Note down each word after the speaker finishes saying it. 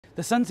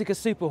The Sunseeker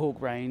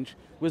Superhawk range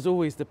was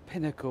always the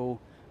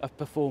pinnacle of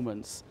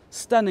performance.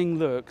 Stunning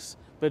looks,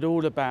 but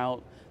all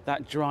about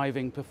that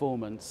driving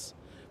performance.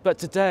 But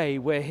today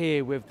we're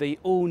here with the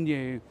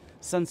all-new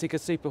Sunseeker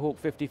Superhawk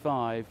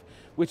 55,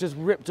 which has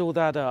ripped all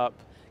that up,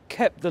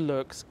 kept the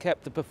looks,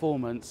 kept the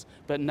performance,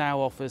 but now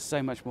offers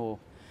so much more.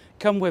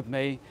 Come with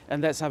me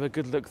and let's have a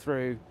good look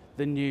through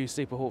the new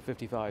Superhawk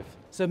 55.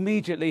 So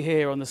immediately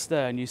here on the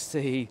stern you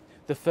see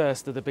the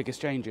first of the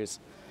biggest changes.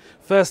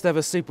 First ever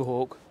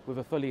Superhawk with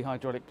a fully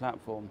hydraulic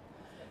platform.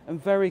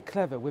 And very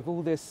clever with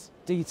all this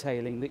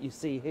detailing that you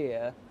see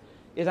here,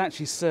 it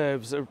actually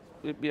serves a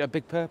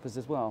big purpose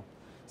as well.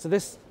 So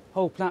this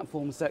whole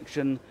platform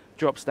section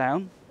drops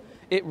down.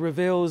 It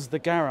reveals the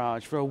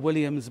garage for a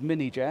Williams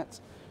mini jet,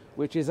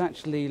 which is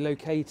actually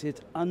located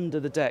under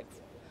the deck.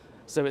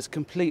 So it's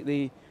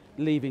completely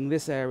leaving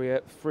this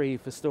area free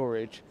for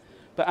storage.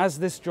 But as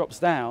this drops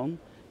down,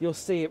 you'll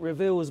see it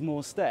reveals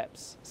more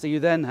steps. So you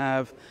then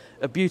have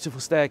a beautiful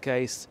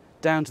staircase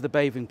down to the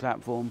bathing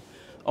platform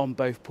on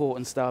both port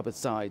and starboard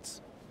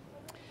sides.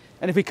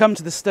 And if we come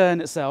to the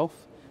stern itself,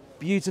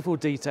 beautiful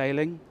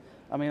detailing.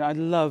 I mean, I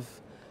love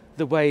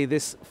the way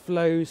this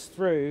flows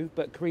through,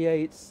 but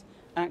creates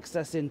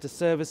access into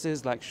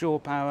services like shore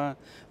power,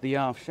 the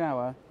aft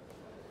shower.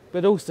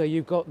 But also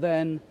you've got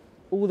then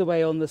all the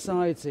way on the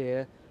sides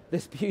here,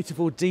 this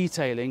beautiful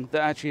detailing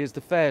that actually is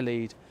the fair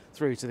lead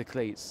through to the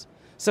cleats.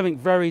 Something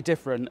very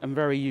different and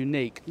very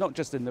unique, not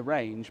just in the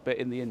range, but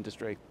in the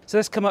industry. So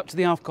let's come up to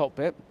the aft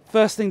cockpit.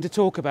 First thing to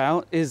talk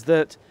about is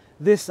that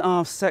this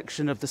aft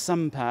section of the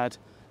sun pad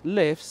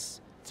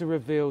lifts to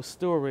reveal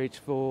storage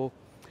for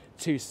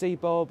 2 sea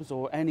bobs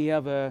or any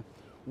other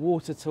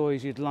water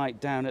toys you'd like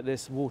down at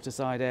this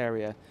waterside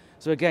area.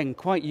 So again,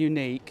 quite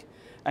unique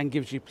and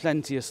gives you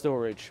plenty of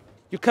storage.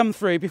 You come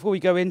through, before we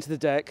go into the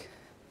deck,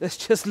 let's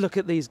just look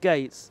at these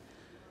gates.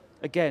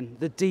 Again,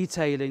 the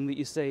detailing that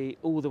you see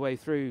all the way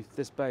through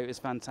this boat is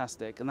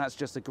fantastic, and that's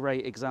just a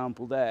great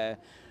example there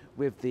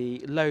with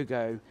the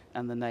logo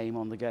and the name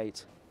on the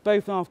gate.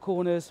 Both aft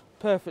corners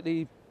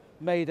perfectly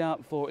made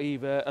up for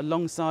either a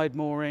longside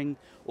mooring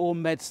or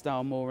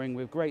med-style mooring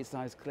with great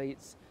sized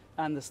cleats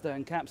and the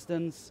stern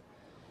capstans.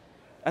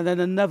 And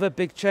then another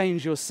big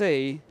change you'll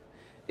see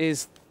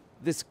is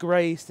this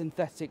grey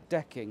synthetic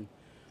decking,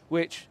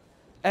 which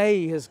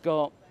has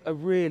got a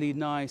really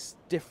nice,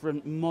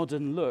 different,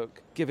 modern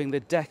look, giving the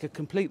deck a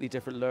completely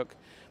different look,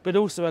 but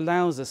also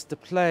allows us to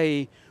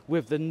play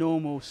with the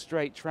normal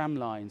straight tram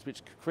lines,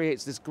 which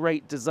creates this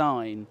great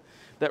design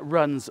that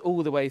runs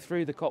all the way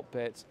through the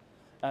cockpit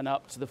and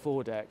up to the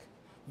foredeck.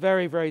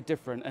 Very, very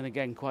different and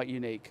again, quite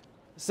unique.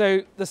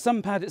 So the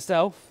sun pad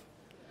itself,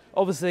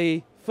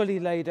 obviously fully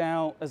laid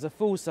out as a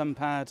full sun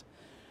pad,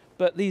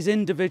 but these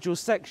individual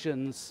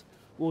sections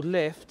will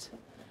lift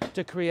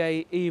to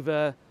create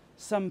either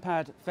sun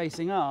pad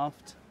facing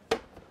aft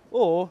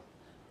or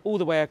all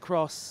the way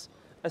across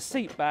a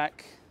seat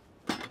back,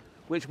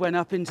 which when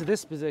up into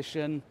this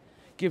position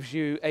gives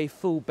you a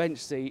full bench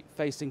seat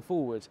facing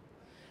forward.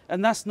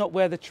 And that's not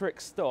where the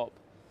tricks stop.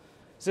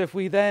 So if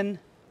we then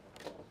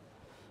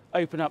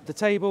open up the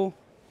table,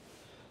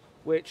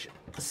 which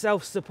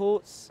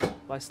self-supports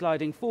by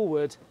sliding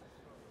forward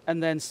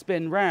and then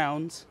spin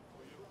round,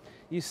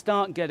 you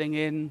start getting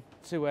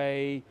into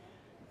a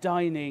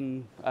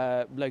dining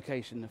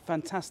location,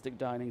 fantastic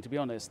dining to be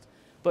honest.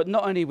 But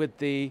not only with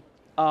the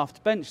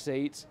aft bench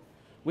seat,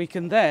 we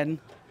can then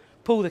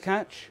pull the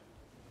catch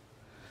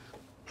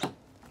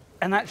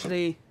and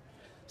actually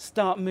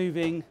start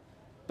moving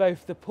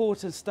both the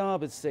port and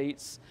starboard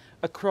seats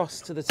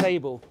across to the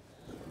table.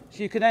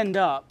 So you can end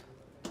up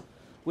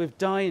with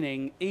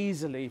dining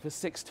easily for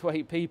 6 to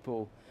 8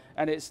 people,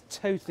 and it's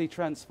totally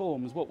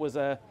transforms what was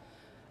a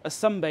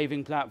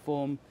sunbathing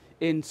platform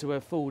into a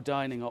full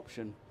dining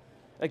option.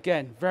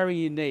 Again, very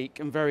unique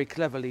and very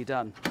cleverly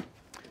done.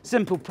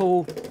 Simple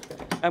pull,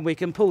 and we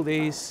can pull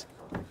these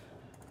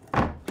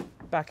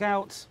back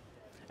out,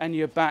 and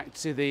you're back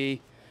to the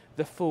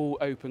full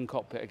open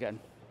cockpit again.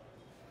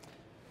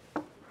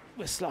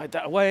 We'll slide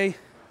that away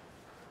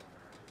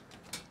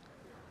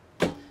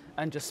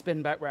and just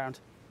spin back round.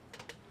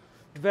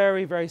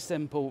 Very, very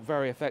simple,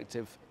 very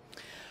effective.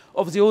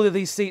 Obviously, all of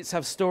these seats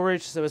have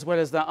storage, so as well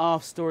as that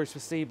aft storage for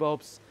sea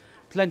bobs,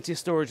 plenty of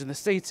storage in the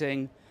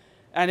seating.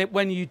 And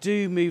when you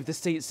do move the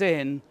seats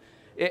in,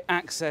 it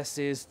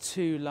accesses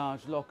 2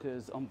 large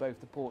lockers on both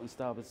the port and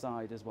starboard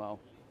side as well.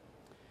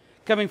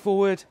 Coming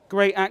forward,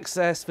 great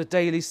access for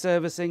daily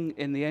servicing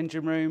in the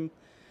engine room.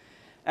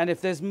 And if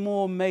there's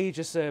more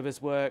major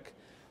service work,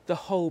 the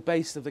whole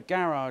base of the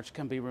garage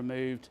can be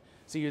removed,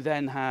 so you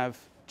then have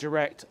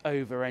direct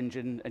over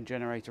engine and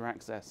generator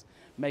access,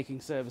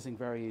 making servicing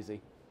very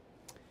easy.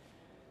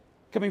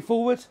 Coming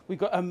forward, we've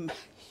got a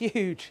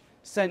huge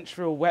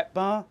central wet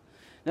bar.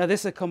 Now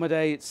this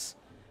accommodates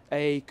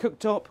a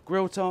cooktop,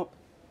 grill top,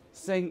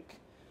 sink,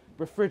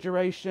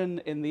 refrigeration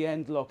in the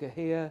end locker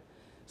here,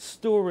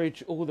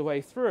 storage all the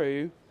way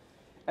through,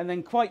 and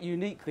then quite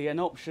uniquely an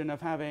option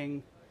of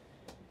having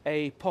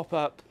a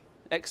pop-up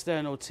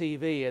external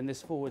TV in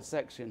this forward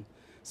section.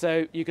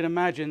 So you can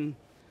imagine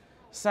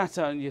sat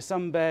on your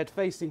sunbed,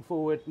 facing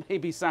forward,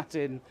 maybe sat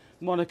in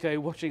Monaco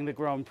watching the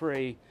Grand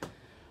Prix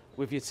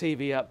with your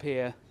TV up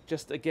here.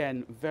 Just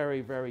again,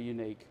 very, very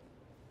unique.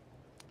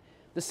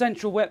 The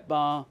central wet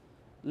bar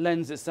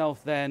lends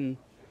itself then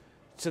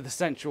to the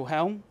central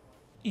helm.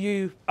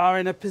 You are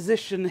in a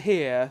position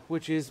here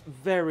which is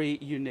very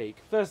unique.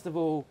 First of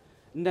all,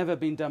 never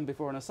been done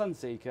before on a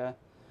Sunseeker,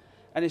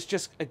 and it's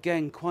just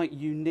again quite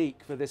unique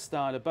for this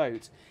style of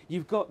boat.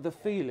 You've got the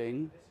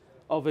feeling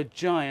of a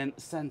giant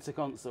centre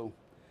console.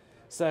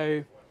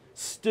 So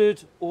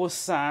stood or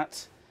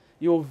sat,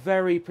 you're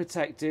very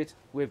protected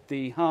with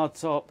the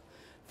hardtop,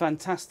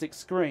 fantastic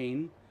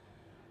screen,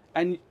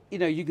 and you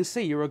know, you can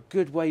see you're a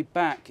good way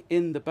back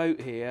in the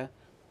boat here,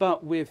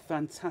 but with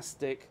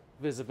fantastic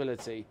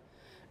visibility.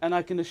 And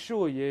I can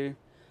assure you,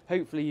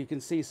 hopefully you can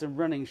see some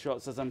running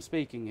shots as I'm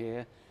speaking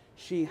here,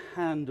 she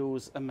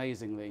handles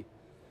amazingly.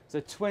 So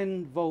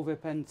twin Volvo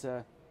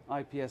Penta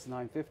IPS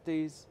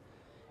 950s,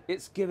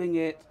 it's giving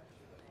it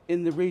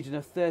in the region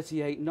of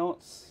 38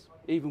 knots,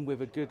 even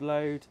with a good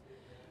load,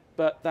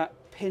 but that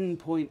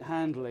pinpoint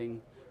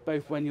handling,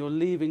 both when you're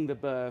leaving the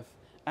berth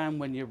and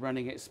when you're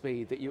running at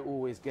speed, that you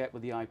always get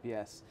with the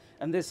IPS.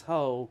 And this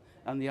hull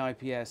and the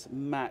IPS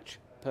match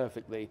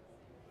perfectly.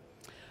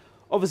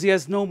 Obviously,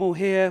 as normal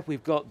here,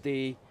 we've got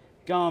the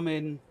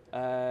Garmin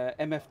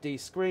MFD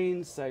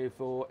screens, so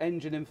for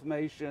engine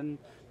information,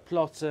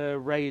 plotter,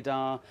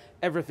 radar,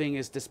 everything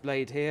is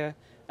displayed here,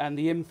 and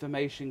the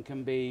information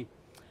can be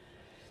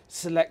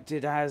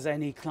selected as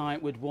any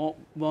client would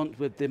want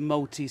with the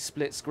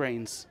multi-split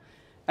screens.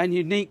 And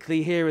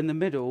uniquely here in the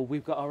middle,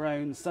 we've got our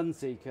own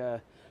Sunseeker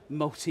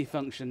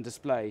multi-function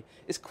display.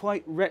 It's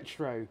quite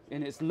retro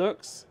in its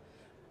looks,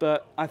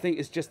 but I think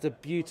it's just a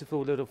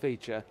beautiful little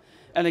feature.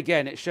 And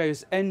again, it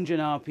shows engine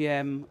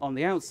RPM on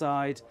the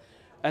outside,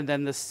 and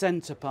then the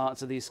center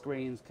parts of these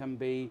screens can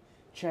be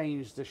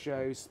changed to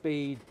show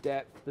speed,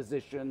 depth,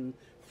 position,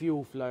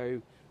 fuel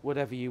flow,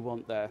 whatever you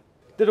want there.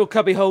 Little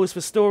cubby holes for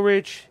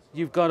storage.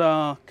 You've got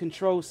our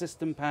control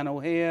system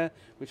panel here,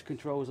 which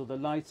controls all the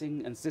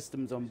lighting and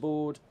systems on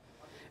board.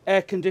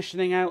 Air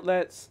conditioning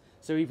outlets,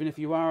 so even if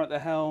you are at the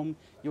helm,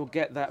 you'll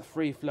get that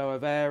free flow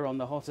of air on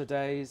the hotter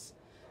days.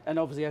 And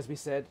obviously, as we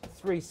said,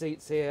 3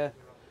 seats here,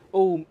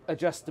 all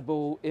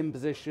adjustable in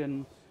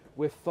position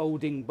with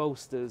folding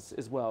bolsters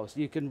as well, so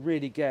you can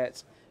really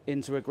get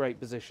into a great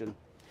position.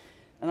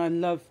 And I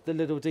love the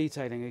little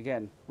detailing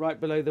again. Right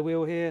below the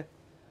wheel here,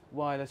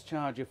 wireless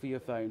charger for your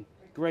phone.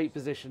 Great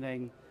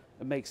positioning,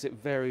 and makes it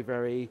very,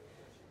 very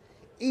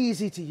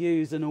easy to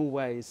use in all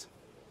ways.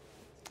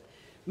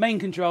 Main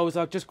controls,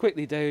 I'll just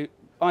quickly do.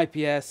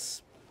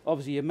 IPS,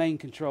 obviously your main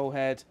control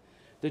head.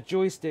 The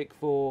joystick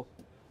for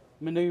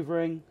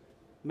manoeuvring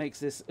makes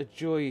this a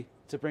joy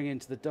to bring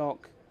into the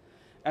dock.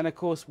 And of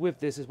course, with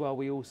this as well,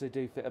 we also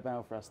do fit a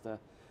bow thruster.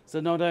 So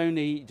not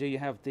only do you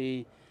have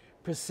the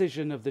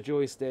precision of the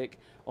joystick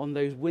on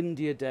those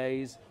windier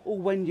days, or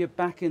when you're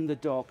back in the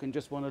dock and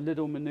just want a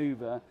little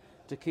manoeuvre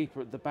to keep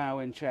the bow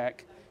in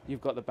check,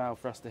 you've got the bow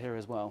thruster here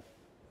as well.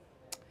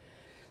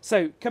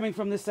 So coming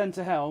from the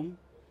centre helm,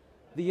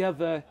 the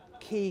other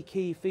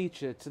key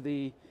feature to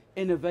the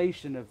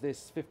innovation of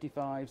this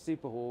 55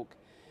 Superhawk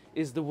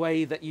is the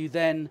way that you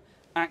then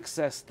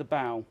access the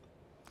bow.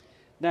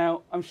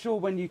 Now, I'm sure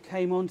when you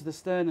came onto the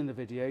stern in the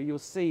video, you'll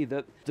see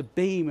that the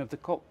beam of the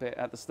cockpit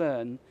at the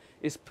stern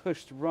is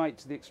pushed right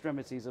to the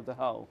extremities of the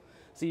hull.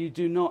 So you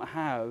do not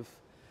have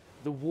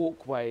the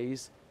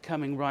walkways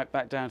coming right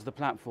back down to the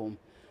platform.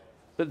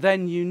 But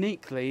then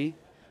uniquely,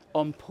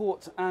 on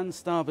port and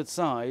starboard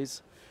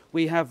sides,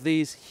 we have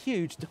these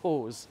huge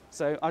doors.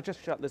 So I'll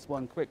just shut this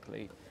one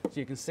quickly so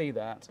you can see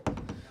that.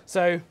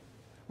 So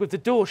with the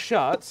door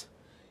shut,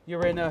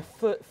 you're in a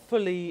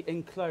fully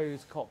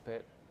enclosed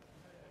cockpit,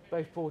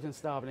 both port and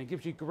starboard. It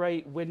gives you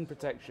great wind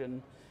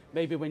protection,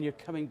 maybe when you're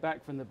coming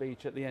back from the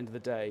beach at the end of the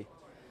day.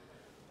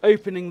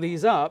 Opening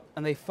these up,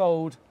 and they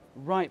fold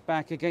right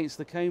back against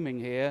the coaming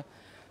here,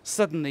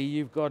 suddenly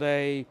you've got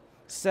a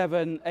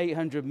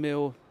 700-800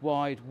 mil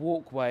wide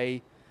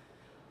walkway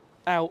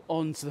out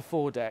onto the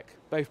foredeck,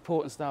 both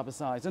port and starboard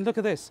sides. And look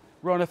at this,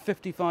 we're on a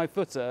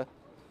 55-footer.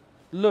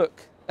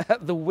 Look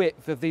at the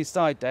width of these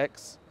side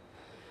decks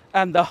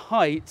and the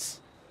height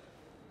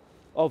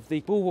of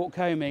the bulwark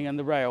coaming and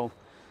the rail.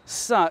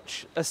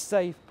 Such a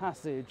safe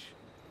passage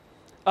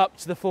up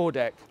to the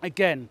foredeck.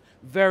 Again,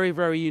 very,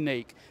 very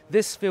unique.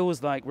 This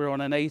feels like we're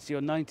on an 80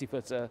 or 90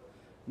 footer,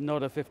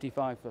 not a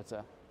 55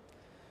 footer.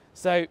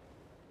 So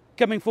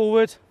coming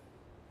forward,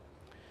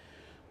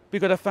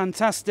 we've got a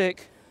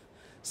fantastic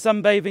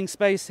sunbathing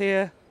space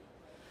here.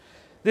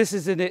 This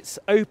is in its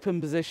open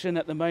position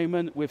at the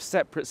moment with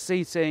separate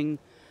seating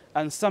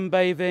and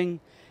sunbathing.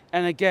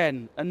 And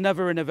again,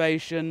 another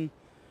innovation.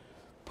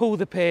 Pull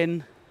the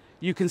pin,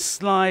 you can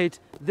slide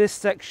this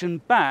section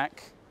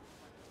back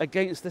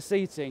against the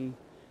seating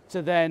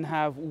to then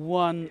have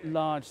one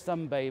large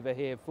sunbather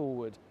here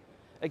forward.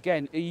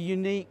 Again, a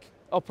unique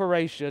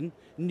operation,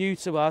 new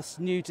to us,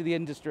 new to the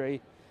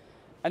industry,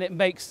 and it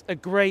makes a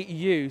great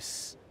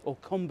use or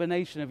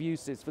combination of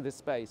uses for this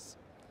space.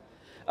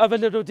 Other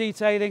little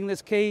detailing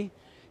that's key,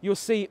 you'll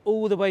see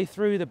all the way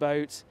through the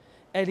boat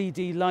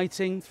LED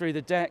lighting through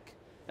the deck,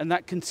 and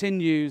that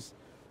continues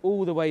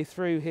all the way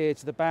through here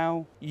to the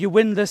bow. Your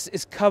windlass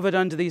is covered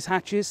under these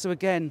hatches, so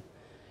again,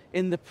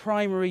 in the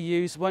primary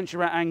use, once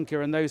you're at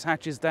anchor and those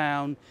hatches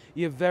down,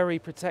 you're very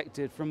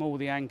protected from all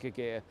the anchor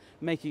gear,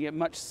 making it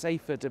much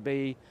safer to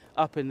be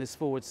up in this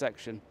forward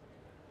section.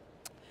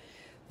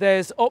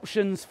 There's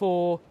options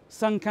for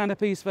sun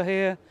canopies for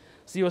here,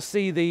 so you'll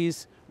see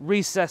these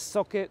recessed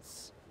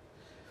sockets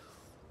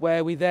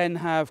where we then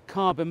have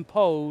carbon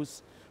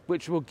poles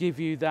which will give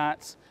you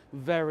that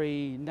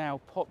very now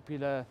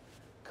popular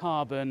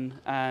carbon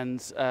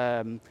and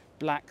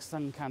black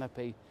sun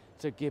canopy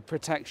to give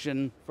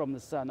protection from the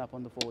sun up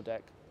on the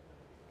foredeck.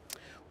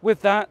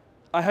 With that,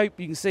 I hope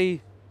you can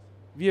see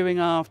viewing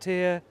aft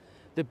here,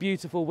 the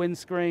beautiful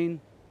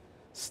windscreen,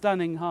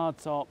 stunning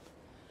hardtop.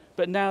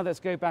 But now let's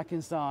go back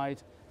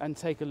inside and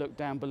take a look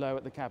down below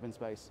at the cabin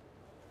space.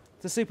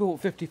 The Superhawk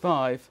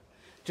 55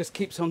 just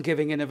keeps on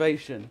giving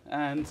innovation,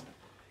 and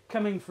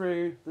coming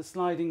through the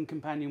sliding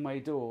companionway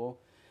door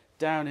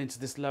down into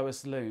this lower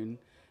saloon,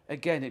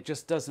 again, it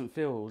just doesn't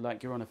feel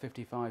like you're on a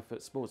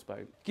 55-foot sports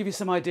boat. Give you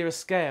some idea of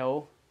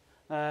scale,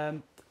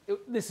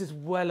 this is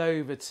well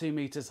over 2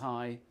 meters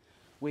high.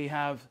 We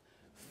have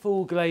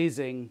full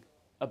glazing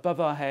above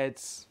our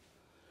heads,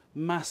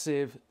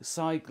 massive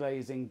side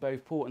glazing,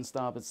 both port and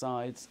starboard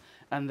sides,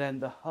 and then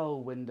the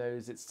hull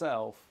windows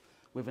itself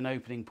with an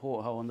opening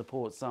porthole on the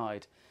port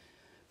side.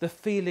 The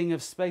feeling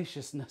of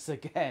spaciousness,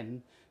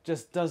 again,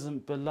 just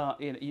doesn't belong,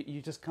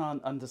 you just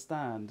can't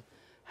understand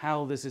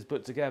how this is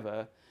put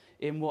together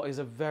in what is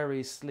a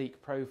very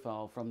sleek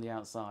profile from the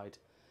outside.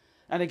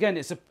 And again,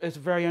 it's a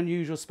very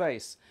unusual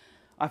space.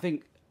 I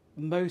think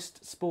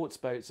most sports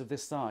boats of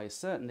this size,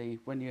 certainly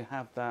when you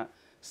have that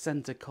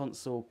centre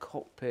console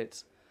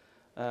cockpit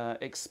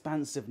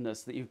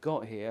expansiveness that you've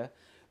got here,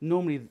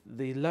 normally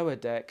the lower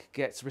deck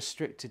gets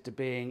restricted to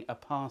being a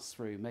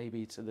pass-through,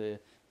 maybe to the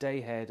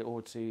dayhead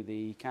or to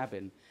the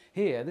cabin.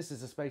 Here, this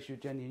is a space you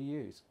genuinely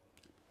use.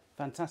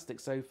 Fantastic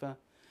sofa,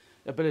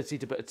 ability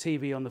to put a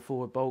TV on the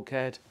forward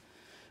bulkhead,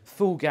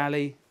 full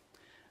galley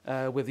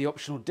with the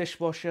optional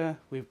dishwasher.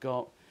 We've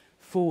got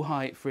full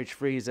height fridge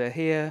freezer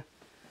here,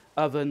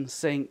 oven,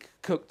 sink,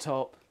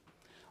 cooktop.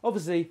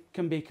 Obviously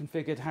can be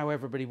configured how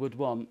everybody would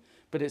want,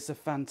 but it's a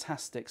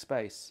fantastic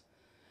space.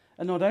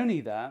 And not only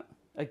that,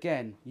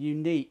 again,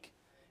 unique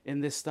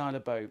in this style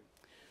of boat,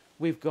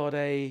 we've got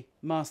a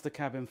master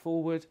cabin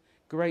forward,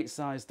 great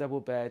size double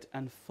bed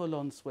and full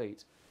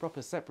ensuite,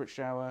 proper separate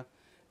shower,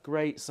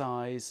 great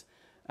size,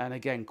 and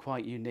again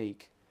quite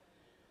unique.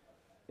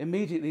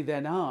 Immediately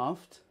then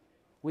aft,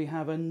 we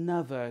have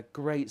another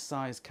great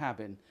size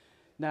cabin.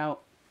 Now,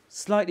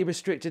 slightly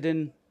restricted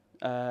in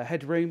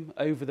headroom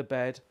over the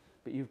bed,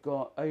 but you've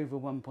got over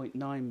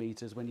 1.9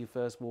 meters when you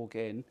first walk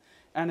in,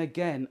 and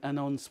again an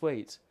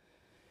ensuite.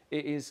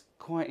 It is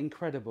quite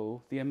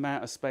incredible the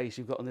amount of space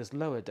you've got on this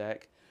lower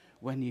deck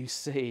when you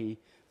see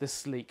the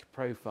sleek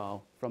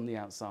profile from the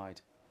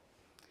outside.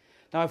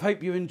 Now, I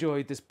hope you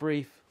enjoyed this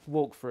brief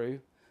walkthrough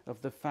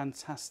of the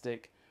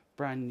fantastic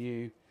brand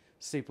new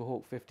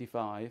Superhawk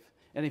 55.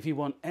 And if you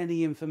want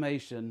any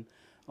information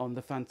on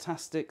the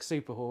fantastic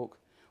Superhawk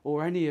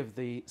or any of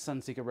the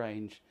Sunseeker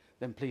range,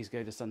 then please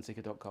go to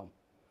sunseeker.com.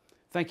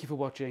 Thank you for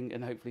watching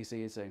and hopefully see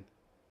you soon.